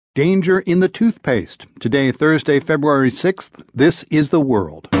Danger in the toothpaste. Today, Thursday, February 6th, this is The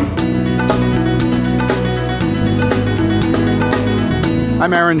World.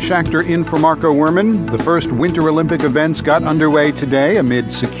 I'm Aaron Schachter in for Marco Werman. The first Winter Olympic events got underway today amid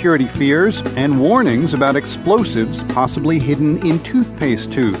security fears and warnings about explosives possibly hidden in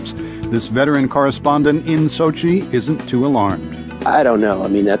toothpaste tubes. This veteran correspondent in Sochi isn't too alarmed. I don't know. I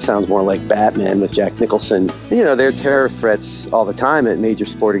mean, that sounds more like Batman with Jack Nicholson. You know, there are terror threats all the time at major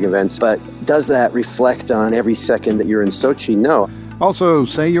sporting events, but does that reflect on every second that you're in Sochi? No. Also,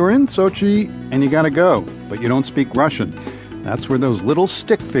 say you're in Sochi and you gotta go, but you don't speak Russian. That's where those little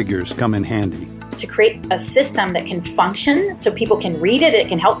stick figures come in handy. To create a system that can function so people can read it, it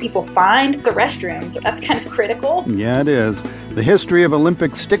can help people find the restrooms. That's kind of critical. Yeah, it is. The history of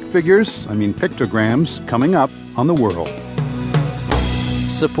Olympic stick figures, pictograms, coming up on The World.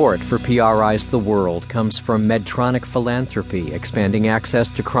 Support for PRI's The World comes from Medtronic Philanthropy, expanding access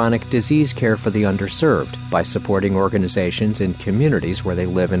to chronic disease care for the underserved by supporting organizations in communities where they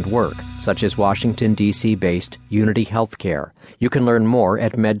live and work, such as Washington, D.C.-based Unity Healthcare. You can learn more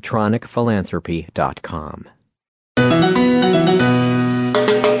at medtronicphilanthropy.com.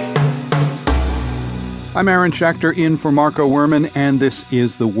 I'm Aaron Schachter in for Marco Werman, and this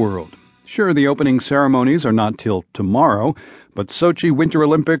is The World. Sure, the opening ceremonies are not till tomorrow, but Sochi Winter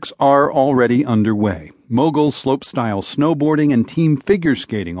Olympics are already underway. Mogul slopestyle snowboarding and team figure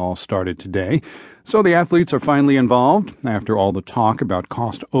skating all started today, so the athletes are finally involved after all the talk about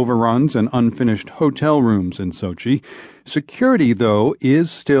cost overruns and unfinished hotel rooms in Sochi. Security, though,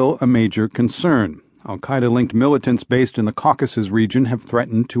 is still a major concern. Al-Qaeda-linked militants based in the Caucasus region have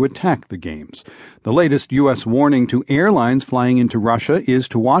threatened to attack the Games. The latest U.S. warning to airlines flying into Russia is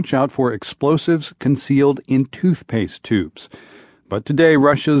to watch out for explosives concealed in toothpaste tubes. But today,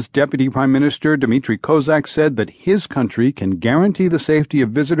 Russia's Deputy Prime Minister Dmitry Kozak said that his country can guarantee the safety of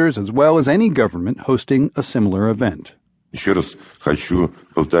visitors as well as any government hosting a similar event. I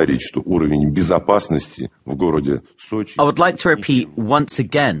would like to repeat once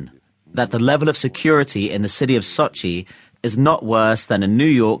again that the level of security in the city of Sochi is not worse than in New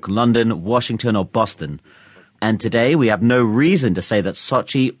York, London, Washington, or Boston. And today we have no reason to say that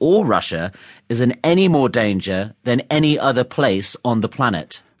Sochi or Russia is in any more danger than any other place on the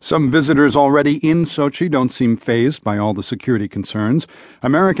planet. Some visitors already in Sochi don't seem fazed by all the security concerns.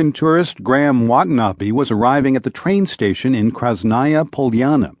 American tourist Graham Watanabe was arriving at the train station in Krasnaya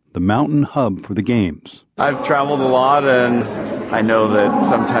Polyana, the mountain hub for the Games. I've traveled a lot, and I know that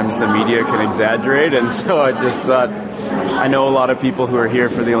sometimes the media can exaggerate, and so I just thought, I know a lot of people who are here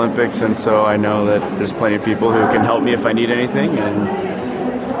for the Olympics, and so I know that there's plenty of people who can help me if I need anything, and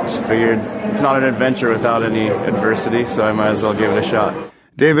just figured it's not an adventure without any adversity, so I might as well give it a shot.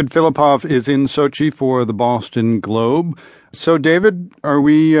 David Filipov is in Sochi for the Boston Globe. So, David, are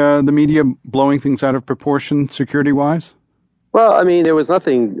we, the media, blowing things out of proportion security-wise? Well, I mean, there was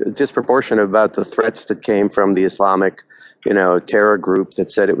nothing disproportionate about the threats that came from the Islamic, terror group that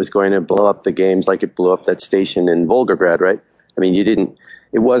said it was going to blow up the Games like it blew up that station in Volgograd, right? I mean,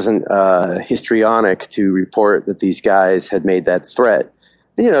 it wasn't histrionic to report that these guys had made that threat.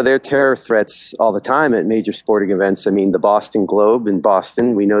 There are terror threats all the time at major sporting events. I mean, the Boston Globe in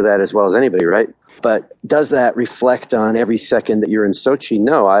Boston, we know that as well as anybody, right? But does that reflect on every second that you're in Sochi?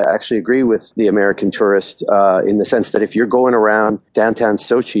 No, I actually agree with the American tourist in the sense that if you're going around downtown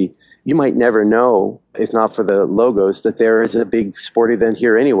Sochi, you might never know, if not for the logos, that there is a big sport event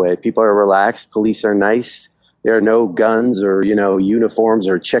here anyway. People are relaxed. Police are nice. There are no guns or, uniforms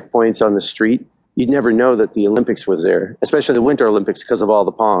or checkpoints on the street. You'd never know that the Olympics was there, especially the Winter Olympics, because of all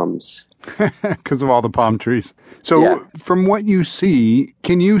the palms. Because of all the palm trees. So yeah. From what you see,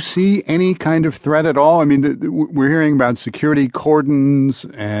 can you see any kind of threat at all? I mean, we're hearing about security cordons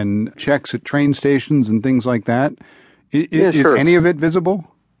and checks at train stations and things like that. Is any of it visible?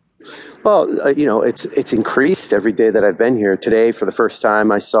 Well, it's increased every day that I've been here. Today, for the first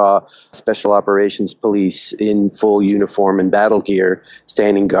time, I saw Special Operations Police in full uniform and battle gear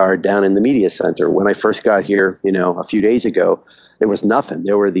standing guard down in the media center. When I first got here, a few days ago, there was nothing.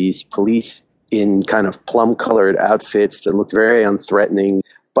 There were these police in kind of plum-colored outfits that looked very unthreatening.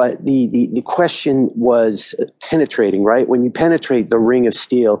 But the question was penetrating, right? When you penetrate the ring of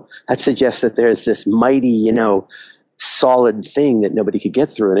steel, that suggests that there's this mighty, solid thing that nobody could get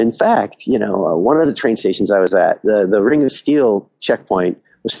through. And in fact, one of the train stations I was at, the ring of steel checkpoint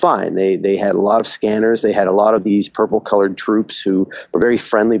was fine. They had a lot of scanners. They had a lot of these purple-colored troops who were very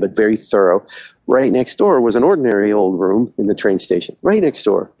friendly but very thorough. Right next door was an ordinary old room in the train station. Right next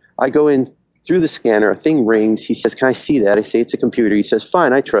door. I go in through the scanner. A thing rings. He says, "Can I see that?" I say, "It's a computer." He says,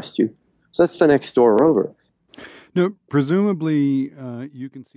 "Fine, I trust you." So that's the next door over. No, presumably you can see